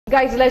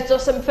Guys, let's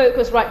just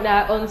focus right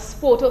now on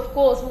sport. Of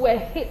course, we were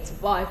hit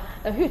by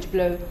a huge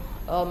blow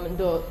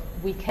the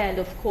weekend,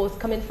 of course,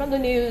 coming from the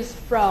news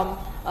from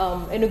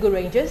Enugu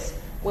Rangers,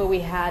 where we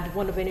had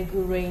one of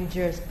Enugu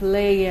Rangers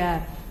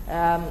player,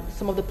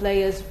 some of the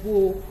players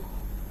who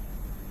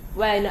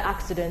were in an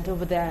accident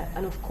over there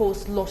and of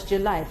course lost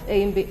your life.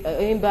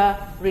 Aimba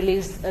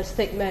released a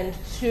statement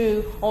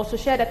to also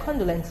share their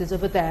condolences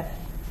over there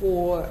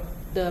for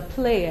the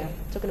player,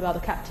 talking about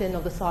the captain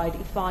of the side,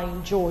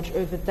 Ifeanyi George,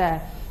 over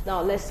there.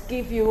 Now let's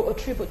give you a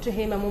tribute to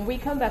him, and when we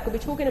come back we'll be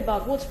talking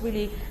about what's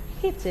really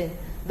hitting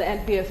the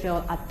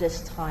NPFL at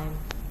this time.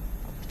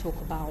 We'll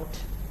talk about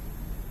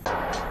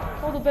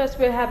all the best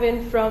we're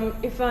having from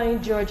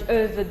Ifeanyi George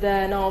over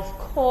there. Now of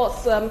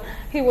course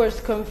he was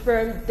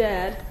confirmed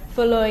dead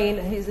following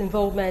his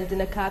involvement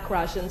in a car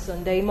crash on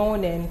Sunday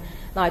morning.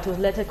 Now it was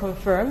later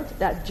confirmed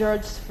that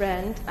George's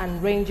friend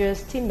and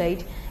Rangers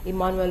teammate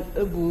Emmanuel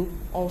Obu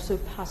also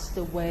passed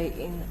away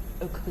in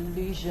a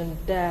collision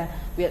there.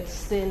 We had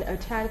seen a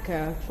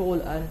tanker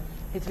fall on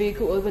his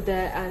vehicle over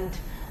there, and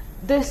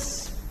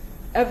this,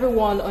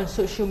 everyone on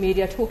social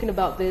media talking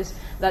about this,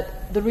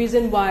 that the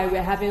reason why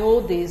we're having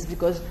all this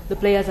because the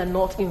players are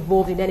not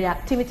involved in any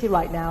activity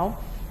right now.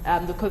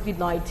 The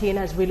COVID-19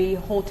 has really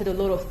halted a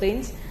lot of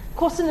things,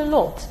 costing a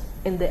lot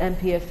in the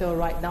NPFL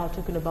right now,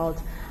 talking about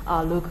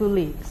our local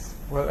leagues.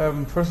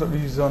 Well, first of all,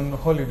 he's on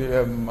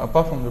holiday.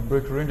 Apart from the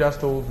break, Rangers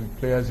told the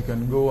players you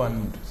can go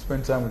and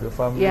spend time with your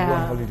family, go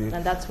on holiday.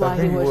 And that's why I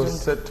think he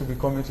was set to be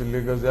coming to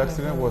Lagos. The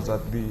accident was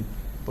at the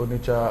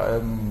Onitsha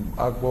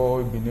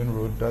Agbo Benin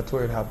Road. That's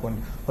where it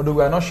happened. Although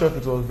we are not sure if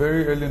it was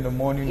very early in the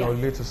morning or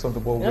late or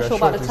something, but we are sure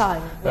about the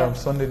time.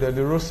 Sunday.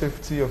 The road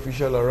safety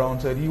official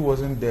around said he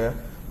wasn't there,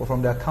 but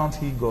from the account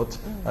he got,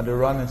 and they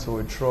ran into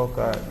a truck,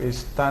 a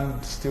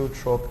standstill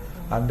truck,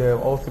 and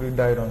all three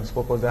died on the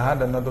spot because they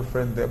had another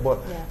friend there. But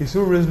he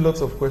still raised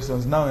lots of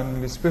questions. Now, in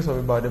the space of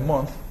about a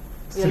month,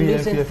 three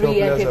NPFL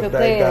players have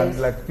died, and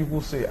like people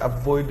say,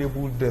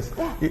 avoidable death.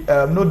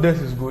 No death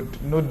is good.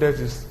 No death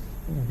is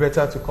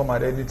better to come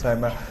at any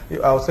time.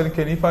 I was telling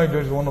Kenny, Ifeanyi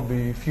George is one of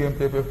the few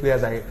NPFL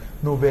players I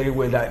know very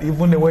well that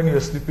even when you're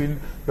sleeping,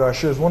 you are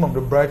sure it's one of the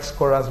bright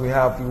scorers we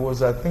have. He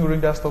was, I think,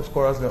 Rangers top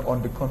scorers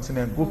on the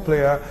continent. Good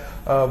player,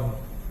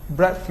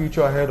 bright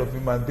future ahead of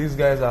him, and these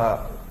guys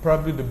are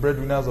probably the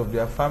breadwinners of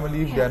their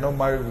family if they are not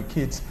married with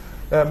kids.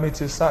 It's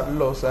a sad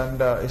loss,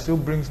 and it still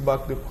brings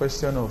back the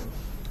question of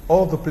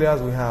all the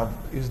players we have.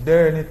 Is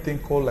there anything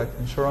called like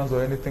insurance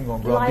or anything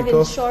on ground? Life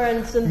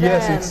insurance and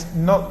yes, it's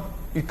not.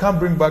 You can't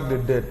bring back the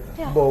dead.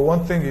 But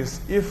one thing is,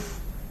 if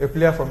a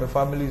player from a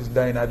family is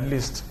dying, at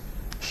least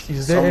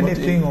is there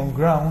anything on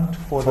ground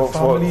for the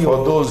family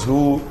for those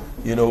who,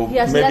 you know,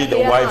 maybe the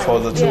wife or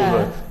the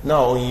children?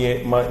 Now,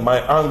 my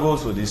angle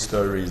to this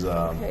story is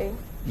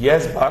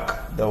years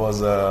back, there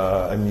was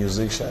a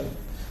musician,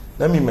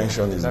 let me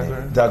mention his name,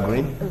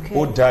 Dagreen,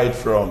 who died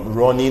from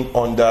running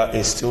under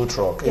a steel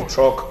truck, a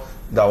truck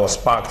that was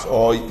parked,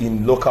 or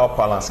in local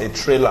parlance, a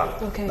trailer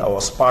that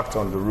was parked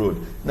on the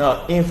road.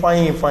 Now,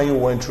 Ifeanyi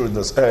went through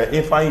this,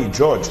 Ifeanyi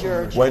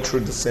George went through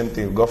the same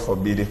thing, God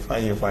forbid,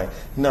 Ifeanyi.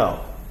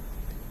 Now,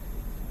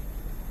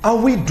 are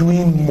we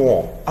doing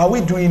more? Are we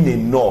doing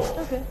enough?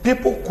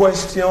 People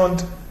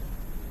questioned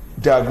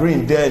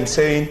Dagreen then,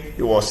 saying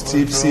he was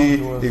tipsy,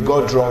 he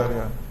got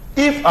drunk.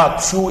 If at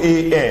 2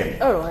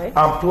 a.m.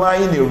 I'm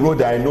plying a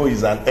road I know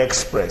is an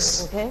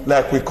express,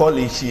 like we call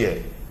it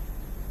here,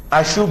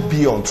 I should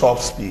be on top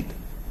speed,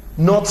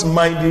 not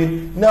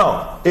minding.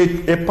 Now,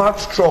 a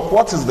parked truck,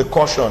 what is the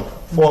caution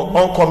for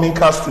oncoming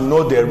cars to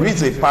know there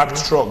is a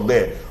parked truck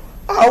there?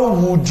 How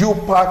would you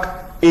park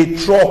a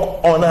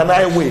truck on an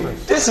highway?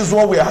 This is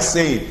what we are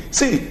saying.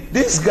 See,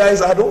 these guys,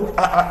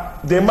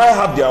 they might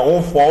have their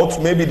own faults,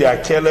 maybe they are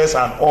careless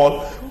and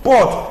all,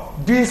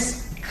 but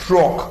this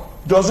truck,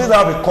 does it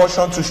have a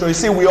caution to show? You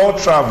see, we all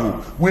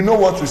travel. We know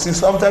what we see.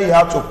 Sometimes you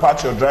have to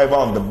pat your driver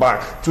on the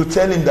back to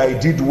tell him that he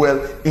did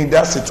well in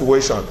that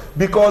situation,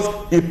 because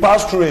he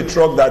passed through a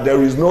truck that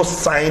there is no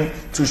sign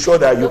to show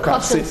that you can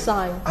see.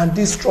 And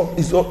this truck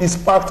is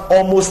parked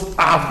almost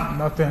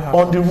half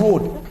on the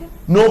road.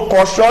 No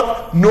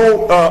caution,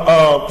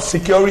 no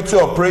security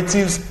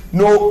operatives,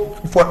 no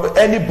for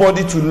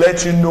anybody to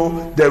let you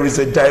know there is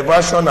a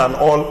diversion and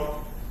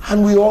all.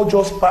 And we all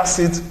just pass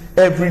it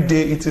every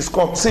day. It is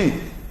come. See,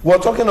 we're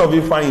talking of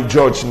Ifeanyi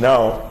George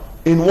now.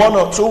 In 1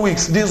 or 2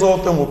 weeks, this whole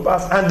thing will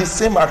pass, and the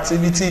same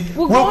activity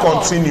will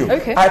continue.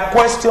 I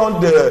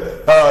questioned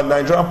the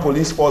Nigerian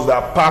police force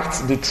that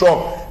parked the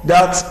truck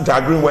that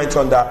Dagreen went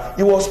under.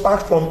 It was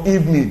parked from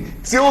evening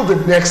till the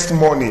next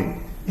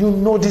morning. You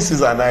know this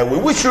is an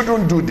highway. We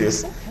shouldn't do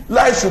this.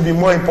 Life should be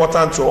more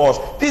important to us.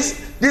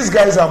 These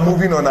guys are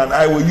moving on an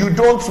highway. You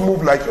don't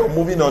move like you're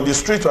moving on the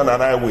street on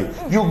an highway.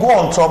 You go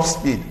on top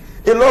speed.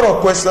 A lot of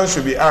questions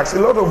should be asked. A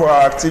lot of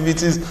our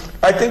activities,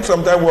 I think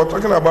sometimes we're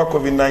talking about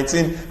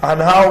COVID-19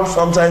 and how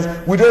sometimes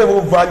we don't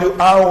even value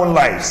our own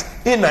lives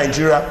in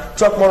Nigeria,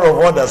 talk more of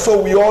others.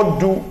 So we all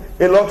do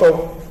a lot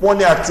of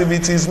funny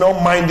activities,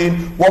 not minding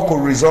what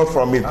could result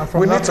from it.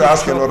 We need to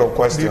ask a lot of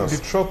questions.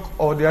 The truck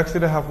or the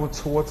accident happened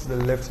towards the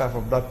left side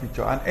of that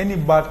picture, and any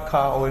bad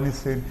car or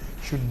anything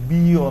should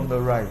be on the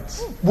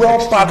right.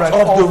 Well, part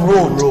of the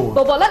road.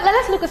 But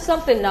let's look at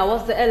something now.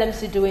 What's the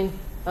LMC doing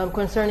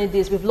concerning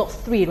this? We've lost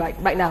 3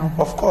 right now.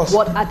 Of course.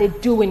 What are they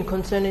doing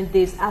concerning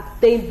this? Have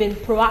they been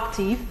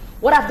proactive?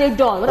 What have they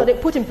done? What have they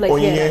put in place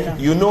here? Right,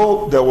 you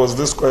know, there was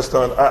this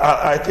question.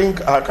 I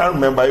think, I can't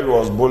remember if it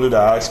was Bolu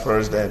that asked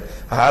first, then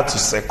I had to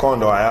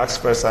second, or I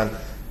asked first. And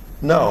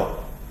now,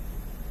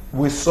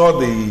 we saw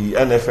the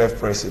NFF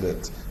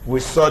president.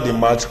 We saw the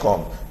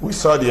matchcom. We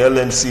saw the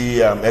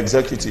LMC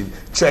executive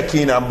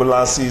checking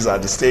ambulances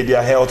at the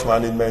stadium, health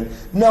management.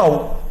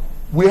 Now,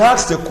 we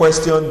asked the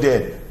question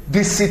then,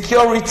 the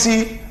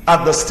security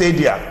at the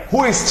stadium,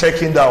 who is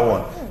checking that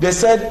one? They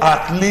said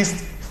at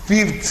least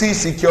 50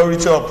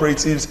 security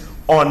operatives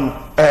on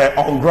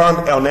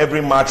ground on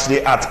every match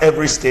day at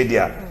every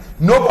stadium.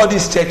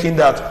 Nobody's checking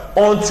that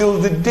until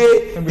the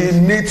day it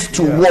needs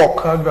to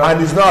work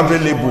and is not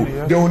available.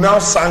 They will now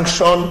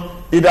sanction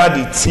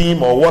either the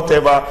team or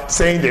whatever,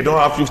 saying they don't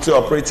have 50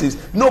 operatives.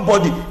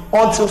 Nobody,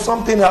 until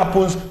something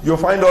happens, you'll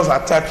find us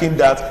attacking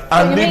that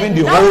and leaving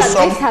the whole. Now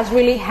that this has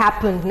really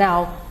happened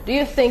now, do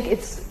you think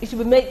it should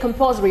be made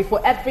compulsory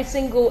for every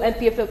single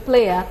NPFL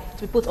player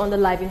to be put on the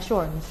life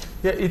insurance?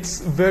 Yeah,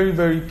 it's very,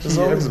 very key.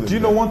 Do you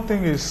know one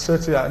thing is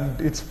certain,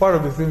 and it's part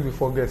of the things we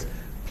forget?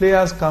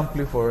 Players can't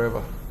play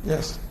forever.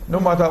 Yes. No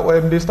matter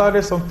when they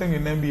started something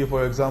in NBA,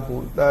 for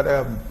example, that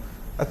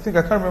I think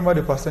I can't remember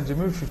the percentage,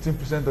 maybe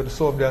 15% or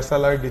so of their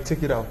salary, they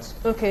take it out.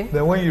 Okay.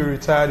 Then when you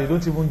retire, they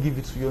don't even give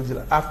it to you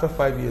until after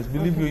 5 years.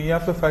 Believe me,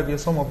 after 5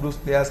 years, some of those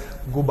players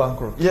go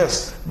bankrupt.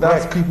 Yes.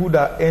 That's people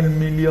that earn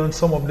millions,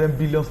 some of them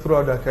billions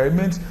throughout their career. It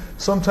means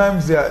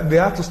sometimes they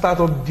have to start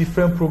up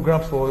different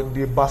programs for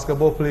the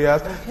basketball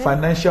players,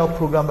 financial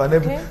programs and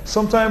everything.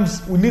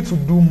 Sometimes we need to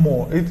do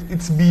more.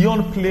 It's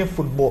beyond playing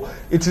football.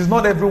 It is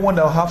not everyone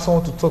that will have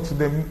someone to talk to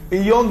them. A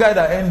young guy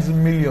that earns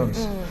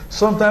millions,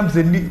 sometimes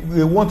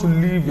they want to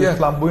live a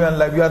flamboyant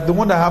life. You are the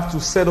one that have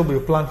to set up a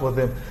plan for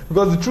them.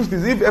 Because the truth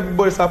is, if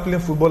everybody starts playing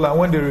football and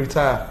when they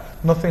retire,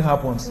 nothing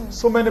happens.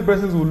 So many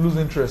persons will lose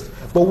interest.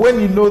 But when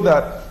you know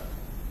that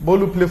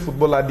Bolu played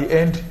football at the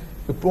end,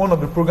 one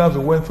of the programs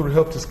we went through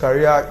helped his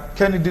career.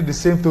 Kenny did the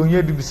same thing.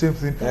 Onyeka did the same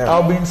thing.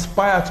 I'll be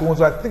inspired to want.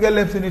 So I think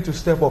LMC need to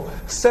step up,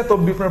 set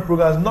up different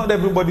programs. Not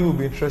everybody will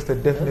be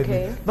interested,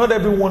 definitely. Not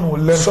everyone will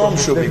learn. Some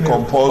should be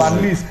compulsory. But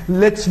at least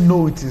let's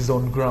know it is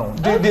on ground.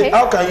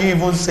 How can you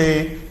even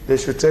say they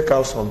should take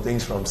out some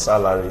things from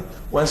salary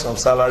when some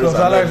salaries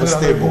are never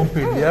stable?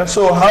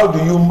 So how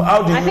do you?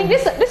 I think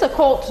this is a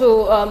call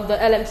to the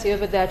LMC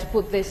over there to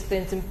put these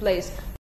things in place.